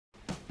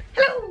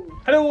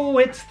Hello,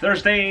 it's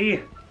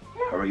Thursday.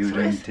 How are you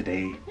doing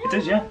today? It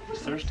is, yeah,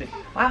 it's Thursday.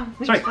 Wow,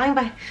 week's flying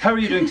by. How are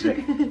you doing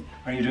today?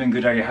 Are you doing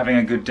good? Are you having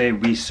a good day?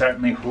 We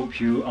certainly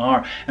hope you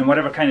are. And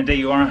whatever kind of day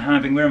you are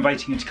having, we're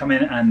inviting you to come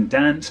in and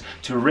dance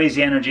to raise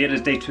the energy. It is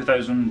day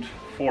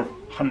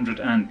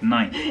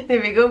 2409.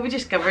 There we go, we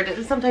just covered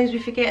it. Sometimes we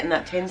forget in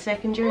that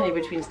 10-second journey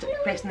between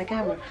pressing the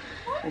camera.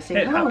 And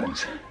saying, it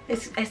happens.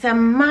 It's a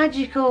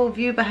magical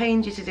view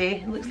behind you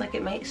today. It looks like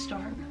it might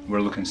storm. We're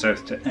looking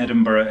south to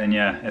Edinburgh, and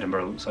yeah,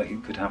 Edinburgh looks like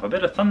it could have a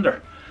bit of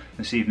thunder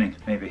this evening,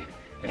 maybe.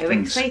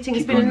 Exciting.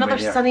 It's been another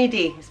sunny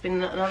day. It's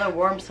been another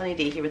warm sunny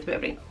day here with a bit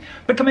of rain.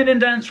 But come in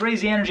and dance, raise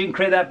the energy and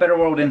create that better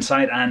world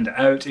inside and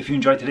out. If you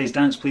enjoyed today's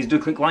dance, please do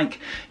click like.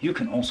 You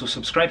can also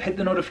subscribe, hit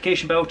the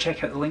notification bell,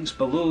 check out the links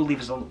below, leave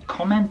us a little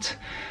comment.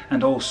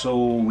 And also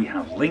we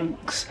have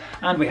links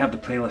and we have the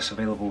playlists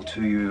available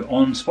to you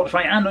on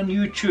Spotify and on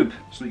YouTube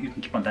so that you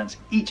can keep on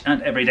dancing each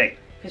and every day.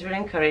 Because we're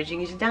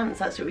encouraging you to dance,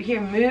 that's what we're here.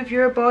 Move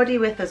your body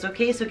with us,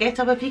 okay? So get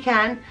up if you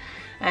can,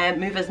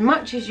 move as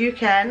much as you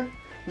can.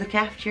 Look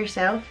after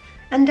yourself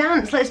and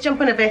dance. Let's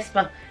jump on a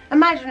V.E.S.P.A.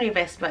 Imaginary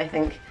V.E.S.P.A, I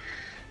think.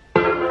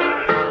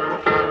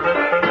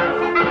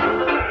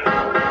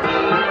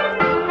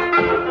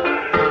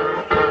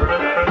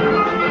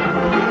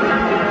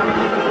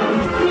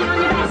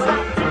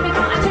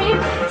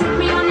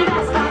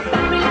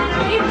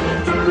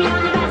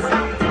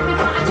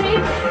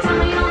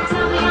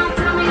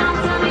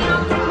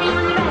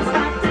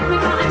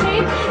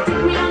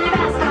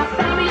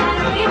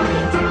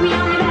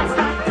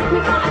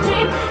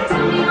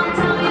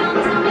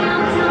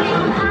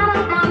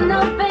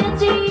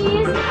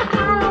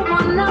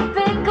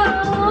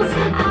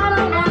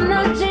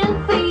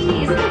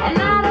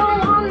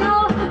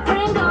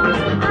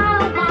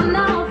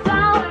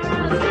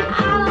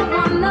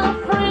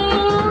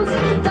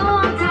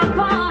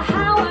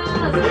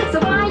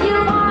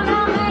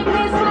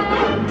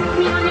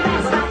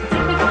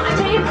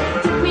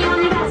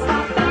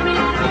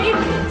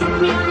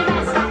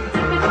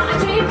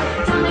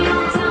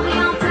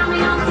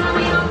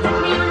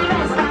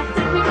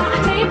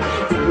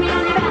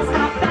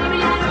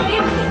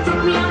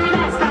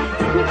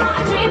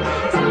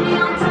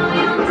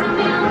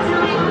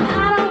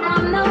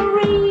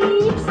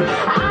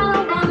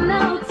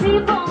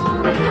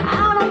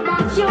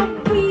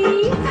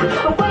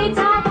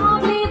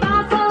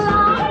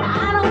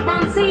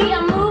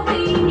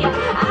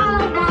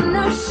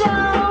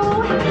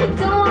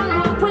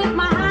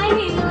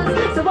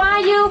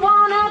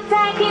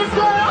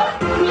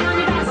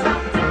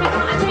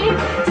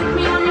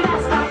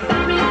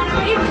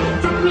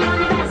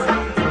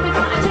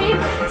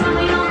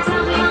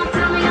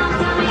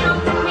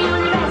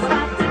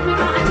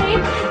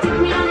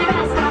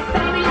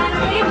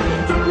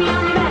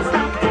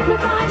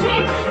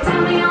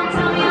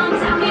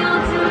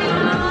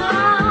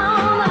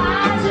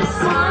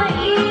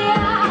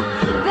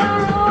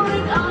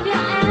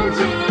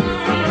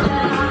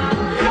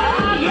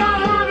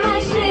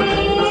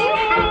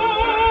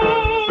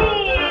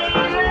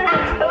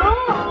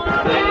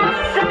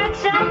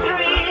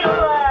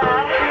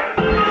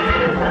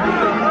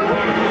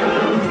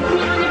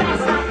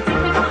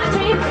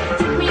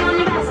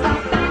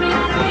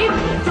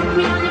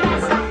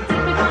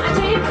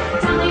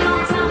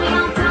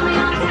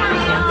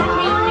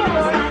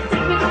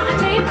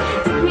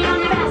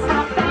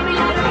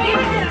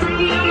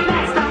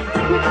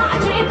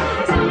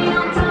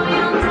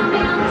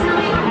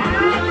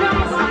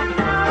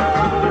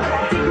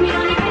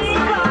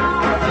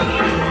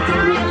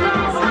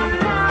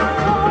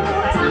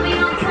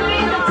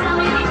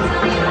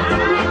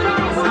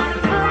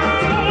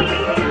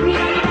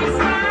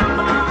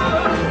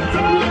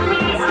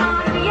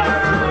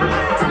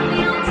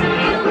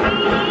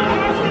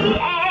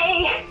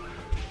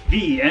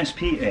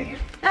 V.E.S.P.A.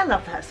 I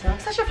love that song.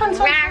 Such a fun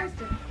song. I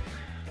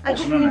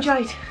hope you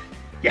enjoyed.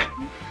 Yeah.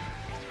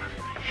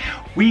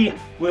 We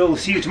will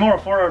see you tomorrow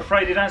for our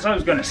Friday dance. I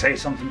was going to say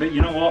something, but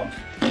you know what?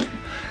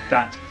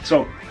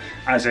 So,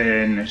 as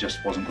in, it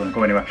just wasn't going to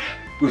go anywhere.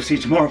 We'll see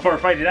you tomorrow for our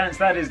Friday dance.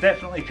 That is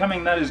definitely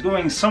coming. That is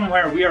going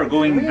somewhere. We are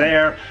going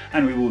there.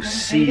 And we will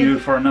see you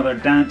for another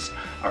dance.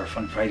 Our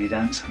fun Friday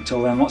dance.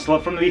 Until then, lots of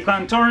love from the Wee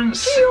Clan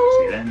Torrance. See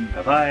you then.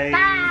 Bye-bye.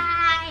 Bye.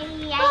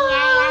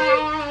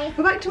 Bye.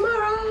 We're back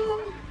tomorrow.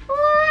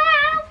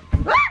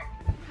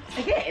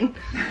 Again.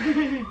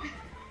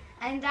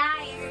 I'm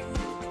tired.